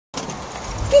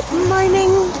Good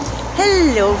morning!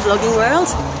 Hello vlogging world!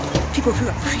 People who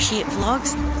appreciate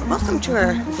vlogs, welcome to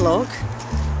our vlog.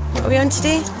 What are we on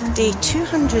today? Day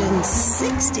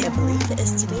 260 I believe it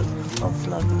is today of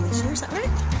vlogging this year, is that right?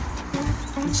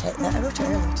 I'll check that, I wrote it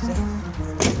earlier today.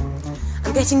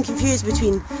 I'm getting confused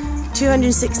between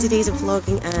 260 days of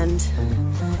vlogging and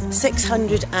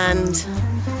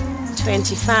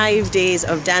 625 days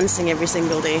of dancing every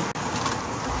single day.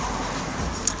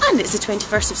 And it's the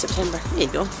 21st of September. There you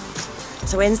go.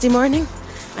 It's a Wednesday morning.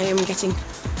 I am getting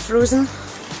frozen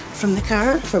from the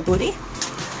car for Bodhi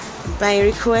by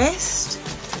request.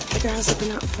 The girls have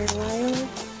been up for a while.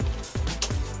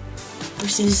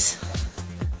 Versus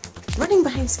running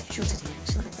behind schedule today,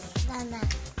 actually.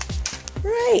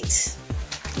 Right.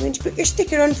 You going to put your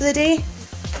sticker on for the day?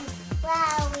 Where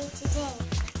are we today?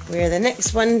 We're the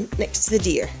next one next to the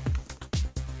deer.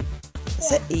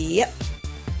 That's it? Yep.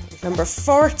 Number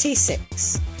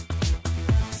 46.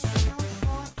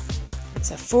 It's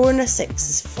a 4 and a 6.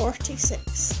 It's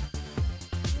 46.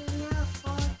 No,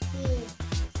 40.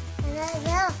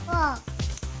 Another 4.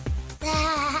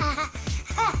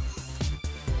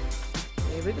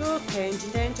 Here we go, counting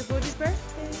down to Bodhi's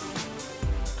birthday.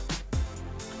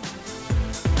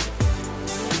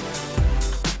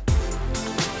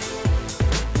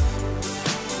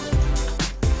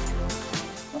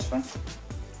 That's fine.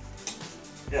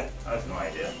 Yeah, I have no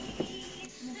idea.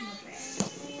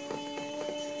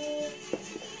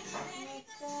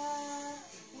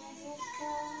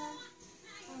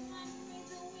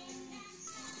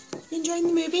 You enjoying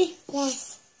the movie?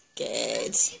 Yes.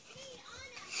 Good.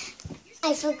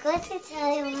 I forgot to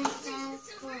tell you my dad's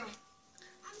score.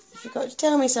 You forgot to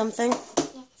tell me something.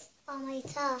 Yes, on my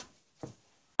top.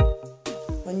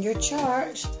 On your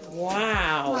chart?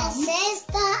 Wow. It says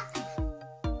that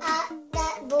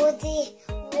Bodhi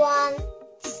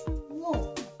wants.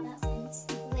 Whoa, that's nice.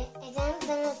 Wait, I don't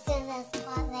understand this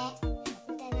part there.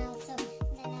 Then I'll tell you.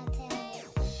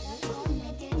 I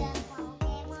do that part,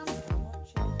 okay, Mom?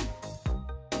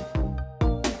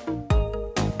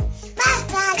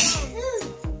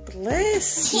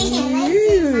 Bless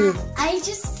you. I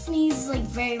just sneeze like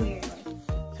very weirdly.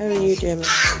 How are you doing?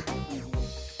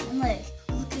 I'm like,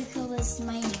 look at this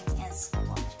mining as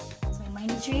watch. It's my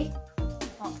mining tree.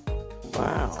 Oh, it's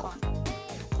Wow. gone.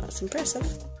 That's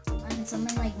impressive. And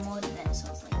someone like mowed it, so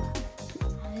it's like that.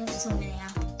 I have so many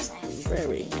apples. I have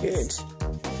Very good. feelings.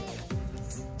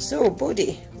 So,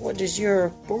 Bodhi, what does your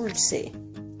board say?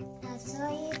 I'll show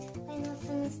you when I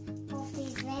finish all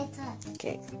these letters.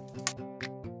 Okay.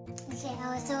 Okay,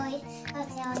 I'll tell you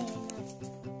now.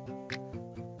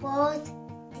 Board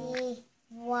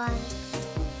D1.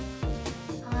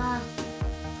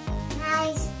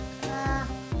 Nice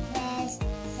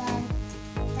lesson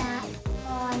that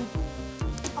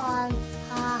on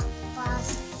her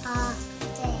first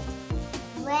day.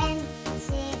 When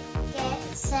she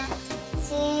gets it,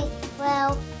 she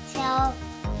will tell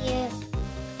you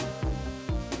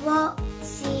what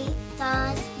she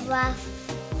does with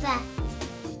it.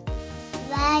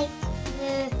 Like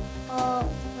you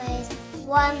always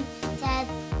wanted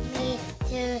me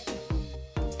to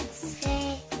say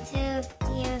to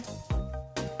you.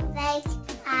 Like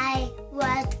I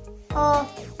would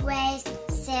always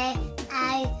say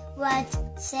I would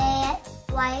say it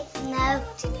right now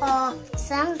or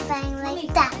something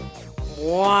like that.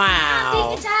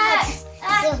 Wow. Attacks!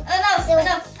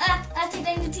 Take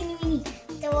down the teeny weeny.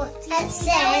 So it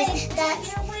says that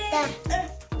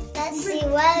she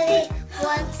really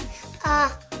wants a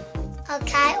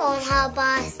kite on her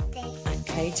birthday. A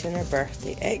kite on her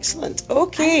birthday. Excellent. I'm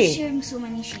Okay. sharing so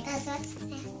many sheep. That's what it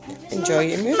says. Enjoy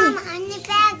your movie. Mom, I'm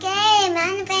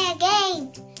gonna play a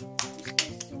game.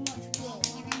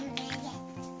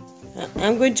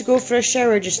 I'm going to go for a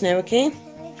shower just now, okay?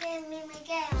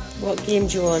 What game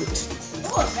do you want?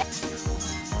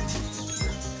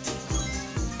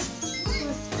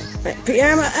 Right, put your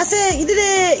arm up. That's it. You did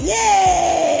it.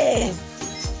 Yay!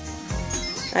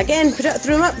 Again, put it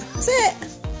through them up. That's it.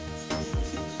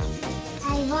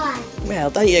 I won.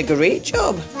 Well done. You did a great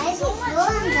job. Why is it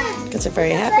wrong then? Kids are very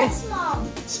happy. Mom.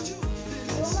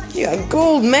 You got a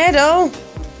gold medal. No,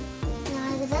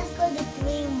 let's go to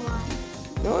green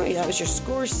one. Oh, that was your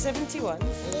score, 71.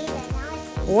 Even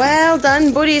Well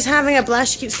done. Bodhi is having a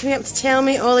blast. She keeps coming up to tell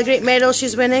me all the great medals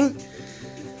she's winning.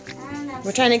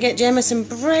 We're trying to get Gemma some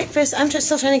breakfast. I'm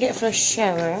still trying to get for a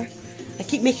shower. I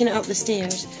keep making it up the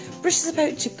stairs. Bruce is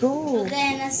about to go.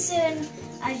 Then as soon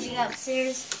as you go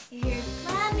upstairs, you hear,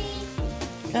 Mommy.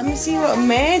 Let me see what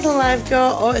medal I've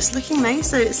got. Oh, it's looking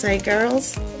nice outside,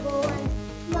 girls.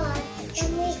 Mom,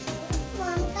 can we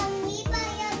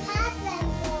buy a pattern?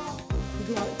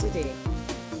 Not today.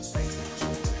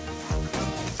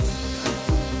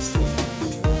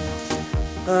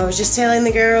 I was just telling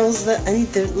the girls that I need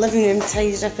the living room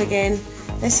tidied up again.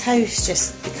 This house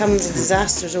just becomes a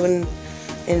disaster zone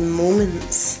in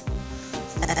moments.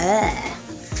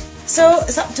 So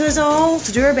it's up to us all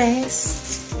to do our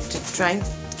best to try and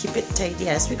keep it tidy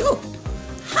as we go.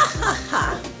 Ha ha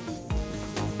ha.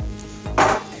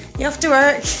 You off to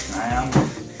work? I am.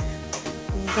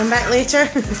 Come back later.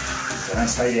 It's a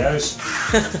nice tidy house.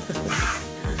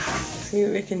 See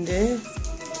what we can do.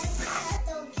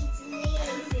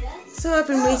 So I've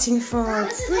been waiting for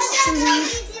Bruce to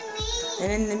leave,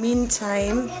 and in the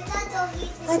meantime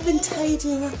I've been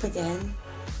tidying up again.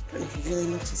 I don't know if you really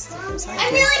noticed that.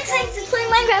 I'm really excited to play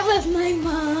Minecraft with my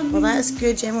mum. Well, that's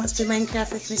good. Jen wants to play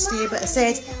Minecraft with me today, but I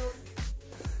said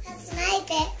That's my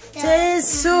bit. it is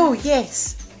so,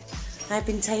 yes. I've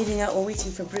been tidying up while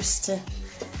waiting for Bruce to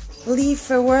leave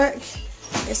for work.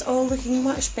 It's all looking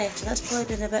much better. That's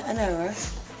probably been about an hour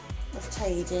of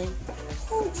tidying.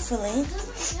 Hopefully.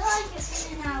 It's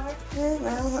been an hour. Yeah,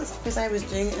 well, that's because I was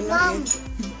doing it and not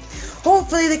you.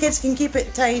 Hopefully the kids can keep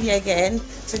it tidy again.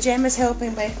 So Gemma's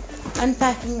helping by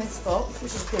unpacking this box,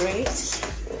 which is great.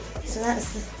 So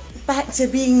that's back to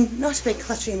being not a big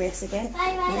cluttery mess again.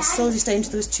 And it's still just down to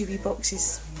those 2 wee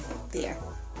boxes there.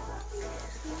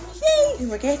 Yay! And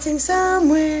we're getting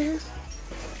somewhere.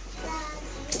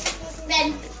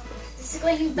 Ben, this is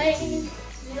going bang. You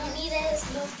don't need it.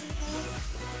 You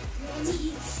don't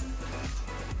need it.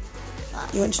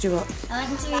 You want to do what? I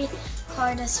want to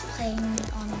record us playing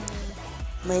on the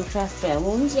Minecraft film.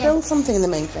 Well, let's Yeah. build something in the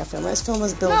Minecraft film. Let's film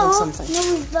us building something. No,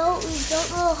 we built a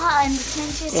little hut and it's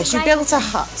meant to be a Yes, you survival built a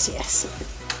hut, yes.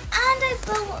 And I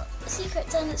built a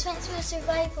secret zone that's meant to be a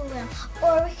survival realm.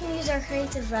 Or we can use our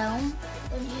creative realm.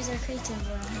 We'll use our creative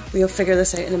realm. We'll figure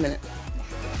this out in a minute.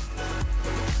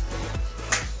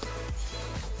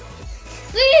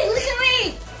 Look at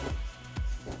me!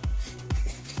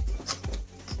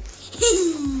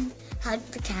 Hug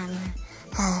the camera.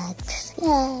 Hugs.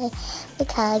 Yay.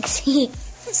 Big hugs.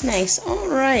 That's nice.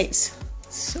 Alright.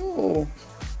 So,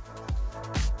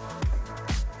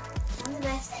 I'm the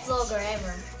best vlogger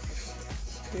ever.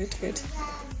 good.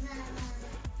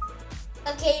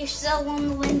 Okay, you're still on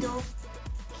the window.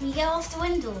 Can you get off the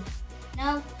window?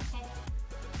 No? Okay.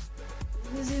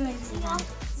 We'll zoom into them.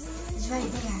 It's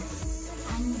right there.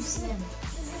 And you see him.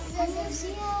 And you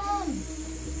see him.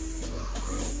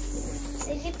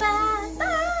 Say goodbye.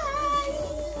 Bye.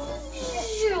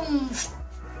 Zoom.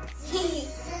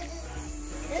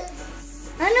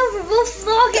 I know, we're both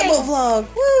vlogging. Double vlog.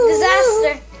 Woo!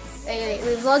 Disaster. Wait,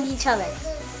 we vlog each other.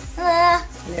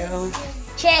 No.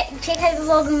 Check out the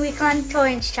vlog on Wee Clan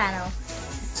Torrance channel.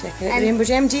 Check out the Rainbow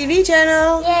Gem TV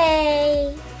channel.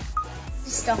 Yay!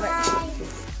 Just stop it.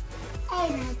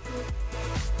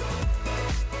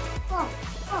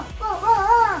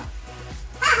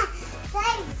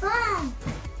 Very fun.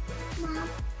 Mom,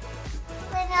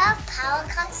 when our power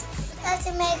cuts, we have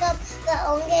to make up their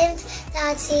own games to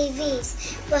our TVs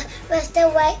with the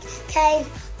white kind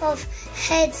of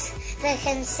heads they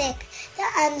can stick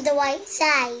and the white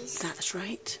size. That's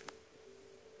right.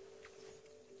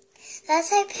 That's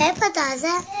how Peppa does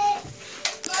it.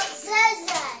 What says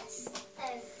this?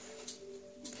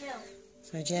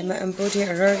 So Gemma and Bodhi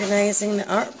are organising the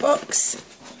art box.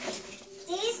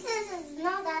 These is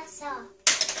not that soft.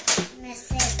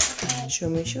 Missing. Okay.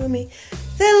 Show me.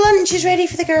 The lunch is ready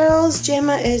for the girls.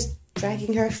 Gemma is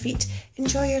dragging her feet.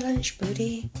 Enjoy your lunch,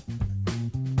 Bodhi.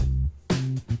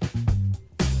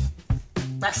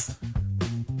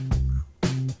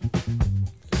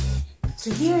 So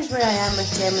here's where I am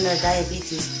with Gemma and her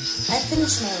diabetes. I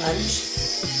finished my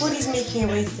lunch. Bodhi's making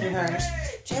her way through hers.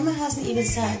 Gemma hasn't even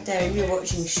sat down. We're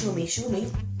watching Show Me.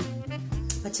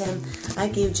 But I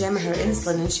gave Gemma her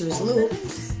insulin and she was low.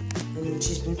 And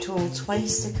she's been told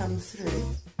twice to come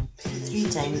through. 3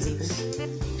 times even.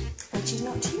 And she's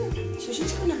not here. So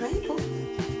she's going to hypo.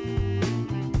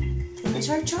 And it's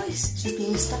her choice. She's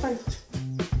being stubborn.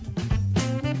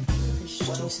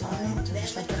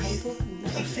 Just like a hypo.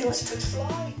 Never feel it.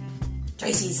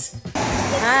 Choices.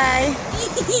 Hi.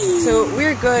 So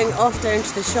we're going off down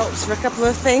to the shops for a couple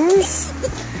of things.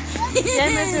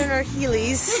 Gemma's in her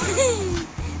heelys.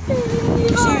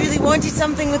 She really wanted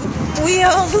something with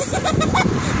wheels.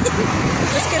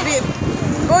 This could be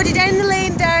Bodhi down the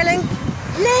lane, darling.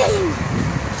 Lane.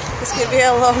 This could be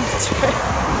a long trip.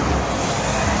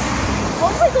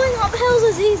 Hopefully going up hills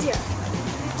is easier.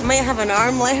 I might have an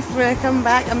arm left when I come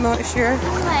back, I'm not sure.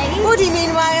 Right. Bodhi,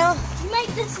 meanwhile, You might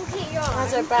dislocate your arm.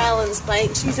 has her balance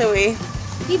bike. She's away.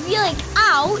 You'd be like,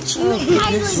 ouch. You would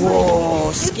Goodness.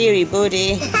 Whoa, scary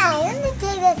Bodhi. Hey, let me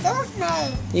take this off now.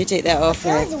 You take that off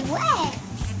now. It's wet.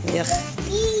 Ugh.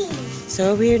 Bees.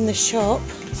 So we're in the shop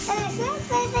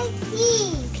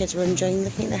Kids were enjoying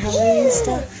looking at the Halloween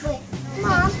stuff.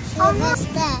 Mom, what's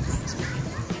this?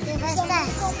 What's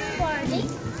this?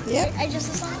 Yep. I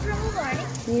just saw from a party.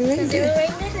 You really They were do.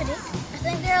 wearing their hoodie. I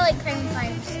think they're like crime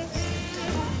fighters.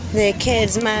 The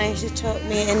kids managed to talk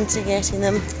me into getting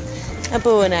them a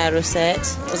bow and arrow set.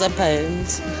 It was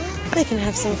 £1. They can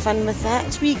have some fun with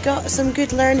that. We got some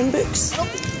good learning books.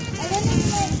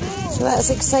 So that's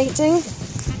exciting.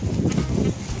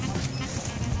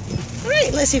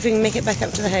 Right, let's see if we can make it back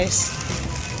up to the house.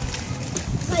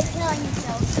 Like killing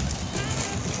yourself.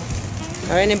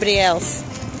 Or anybody else.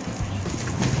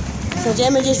 So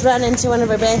Gemma just ran into one of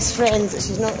her best friends that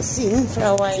she's not seen for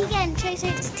a while. Tegan, chase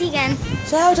out to Tegan.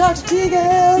 Shout out to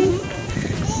Tegan!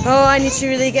 Oh, I need to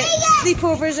really get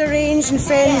sleepovers arranged and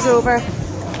friends over.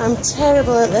 I'm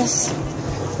terrible at this.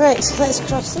 Right, let's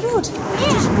cross the road. We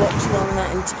just walked along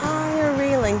that entire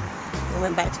railing and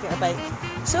went back to get a bike.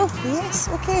 So, yes,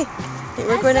 okay. I think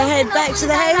we're going to head back to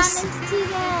the house.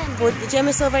 But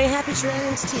Gemma's still very happy to run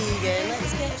into Tegan.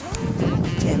 Let's get home.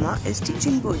 Gemma is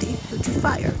teaching Bodhi how to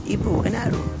fire a bow and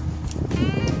arrow.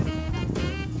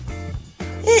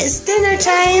 It's dinner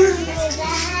time.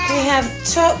 We have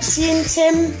Topsy and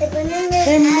Tim.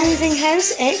 They're moving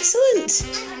house. Excellent.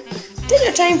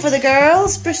 Dinner time for the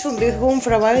girls. Bruce won't be home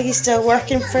for a while. He's still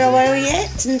working for a while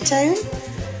yet in town.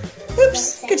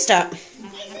 Oops, good start.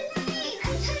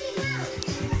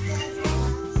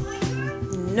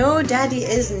 No, Daddy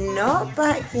is not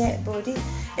back yet, Bodhi.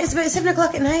 It's about 7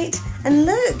 o'clock at night, and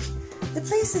look, the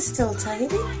place is still tidy.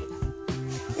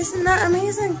 Isn't that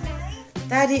amazing?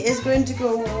 Daddy is going to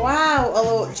go, wow,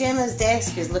 although Gemma's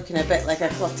desk is looking a bit like a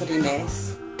cluttery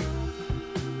mess.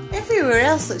 Everywhere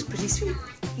else looks pretty sweet.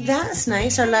 That's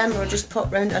nice. Our landlord just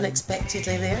popped round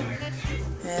unexpectedly there.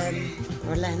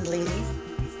 Our landlady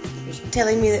was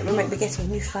telling me that we might be getting a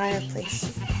new fireplace.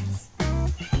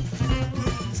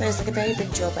 Sounds like a very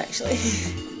big job, actually.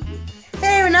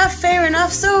 Fair enough, fair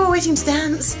enough. So, waiting to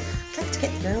dance. I'd like to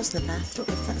get the girls in the bath. Don't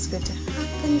know if that's going to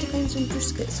happen. Depends when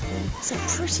Bruce gets home. It's a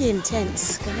pretty intense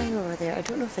sky over there. I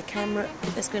don't know if the camera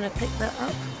is going to pick that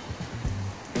up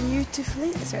beautifully.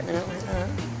 It's certainly not like that.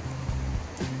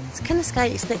 It's the kind of sky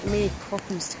you expect Mary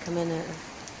Poppins to come in out of.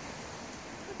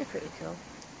 That'd be pretty cool.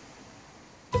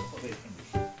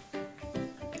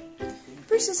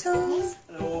 Bruce is home.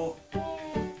 Hello.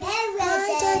 Hi,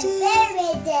 Daddy.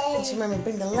 Just remember to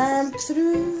bring the lamp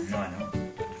through. No, I know.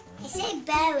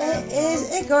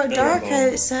 It got dark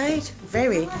outside.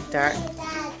 Very dark.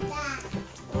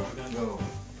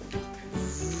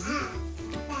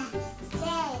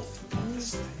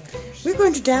 We're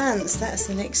going to dance. That's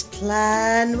the next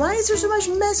plan. Why is there so much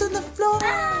mess on the floor?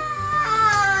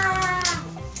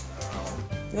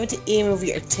 You want to aim over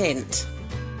your tent.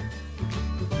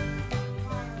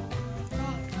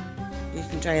 You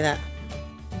can try that.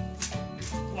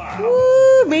 Wow.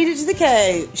 Woo, made it to the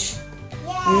couch.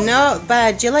 Not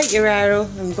bad. Do you like your arrow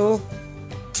and bow?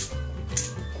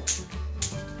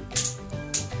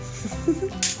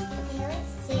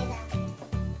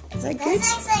 Is that good?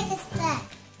 That looks like a stick.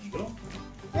 You go.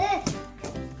 Look.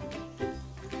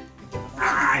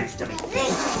 Ah, your stomach.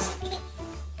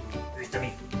 Your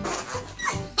stomach.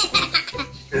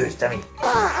 Your stomach.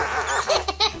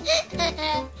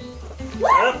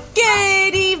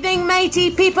 Good evening, mighty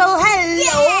people.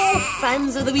 Hello,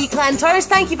 fans of the Wee Clan Torrance.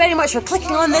 Thank you very much for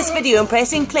clicking on this video and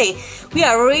pressing play. We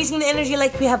are raising the energy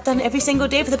like we have done every single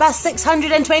day for the past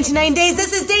 629 days.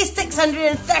 This is day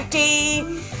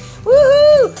 630.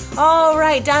 Woohoo!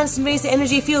 Alright, dance and raise the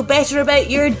energy. Feel better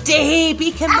about your day.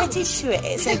 Be committed to it.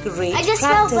 It's a great I just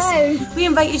practice. fell down. We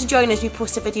invite you to join us. We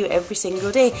post a video every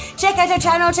single day. Check out our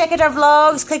channel, check out our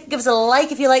vlogs. Give us a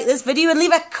like if you like this video and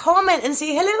leave a comment and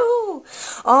say hello.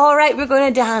 Alright, we're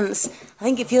going to dance. I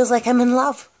think it feels like I'm in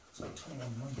love.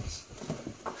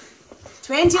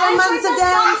 21 months of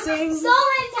dancing. So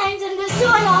many times and they're so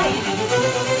annoying.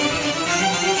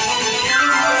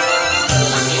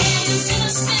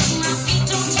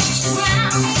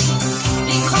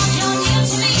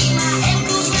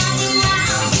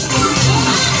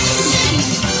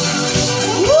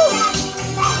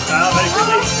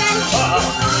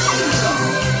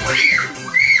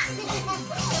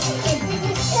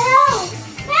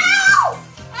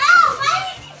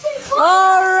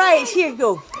 Alright, here you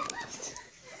go.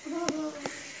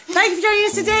 Thank you for joining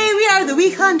us today. We are the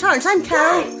Wee Clan Torrance. I'm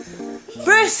Carol.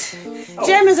 Bruce.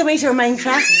 Gemma's away to her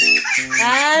Minecraft.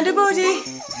 And a Bodhi.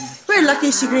 We're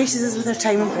lucky she graces us with her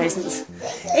time and presence.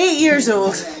 8 years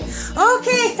old.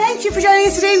 Okay, thank you for joining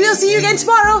us today. We'll see you again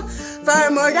tomorrow for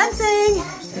more dancing.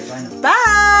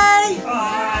 Bye.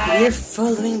 Bye. We're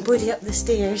following Bodhi up the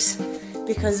stairs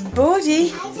because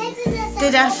Bodhi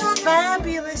did a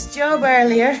fabulous job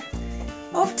earlier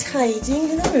of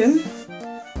tidying the room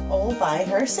all by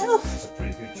herself. It's a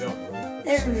pretty good job, really.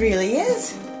 It really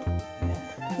is.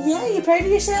 Yeah, you proud of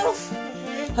yourself?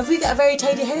 Have we got a very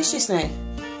tidy house just now?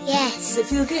 Yes. Does it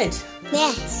feel good?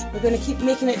 Yes. We're going to keep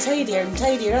making it tidier and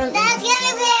tidier, aren't we? Dad's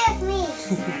gonna play with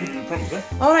me. Probably.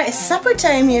 Alright, it's supper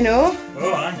time, you know.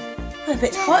 Oh, aye. A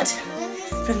bit hot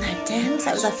from that dance.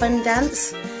 That was a fun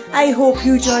dance. I hope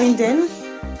you joined in.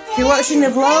 If you're watching the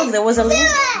vlog, there was a link.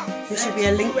 There should be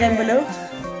a link down below.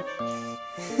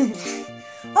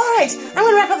 Alright, I'm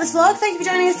going to wrap up this vlog. Thank you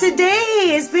for joining us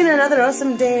today. It's been another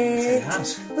awesome day. It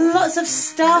has. Lots of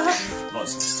stuff.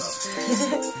 Lots of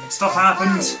stuff. Stuff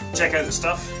happened. Check out the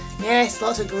stuff. Yes,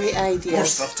 lots of great ideas. More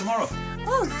stuff tomorrow.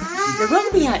 Oh, there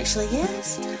will be actually,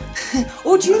 yes.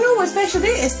 Oh, do you know what special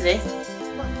day it is today?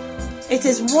 It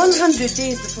is 100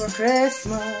 days before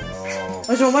Christmas.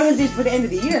 Oh, no, 100 days before the end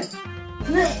of the year.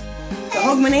 Isn't it? The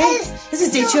Hogmanay. This is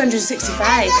day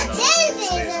 265. 10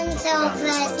 days until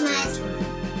Christmas.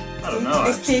 I don't know.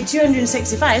 It's day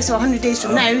 265, so 100 days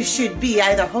from now should be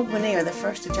either Hogmanay or the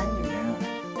 1st of January.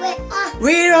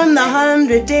 We're on the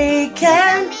 100-day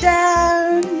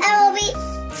countdown. It will be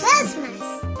Christmas.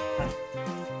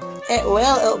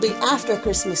 It'll be after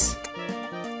Christmas.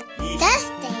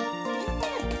 Thursday.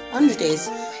 100 days.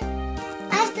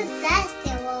 After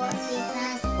Thursday will it be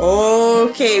Christmas.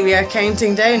 Okay, we are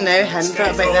counting down now. Hadn't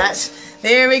thought about that.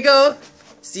 There we go.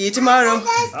 See you tomorrow.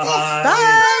 Bye.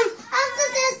 Bye.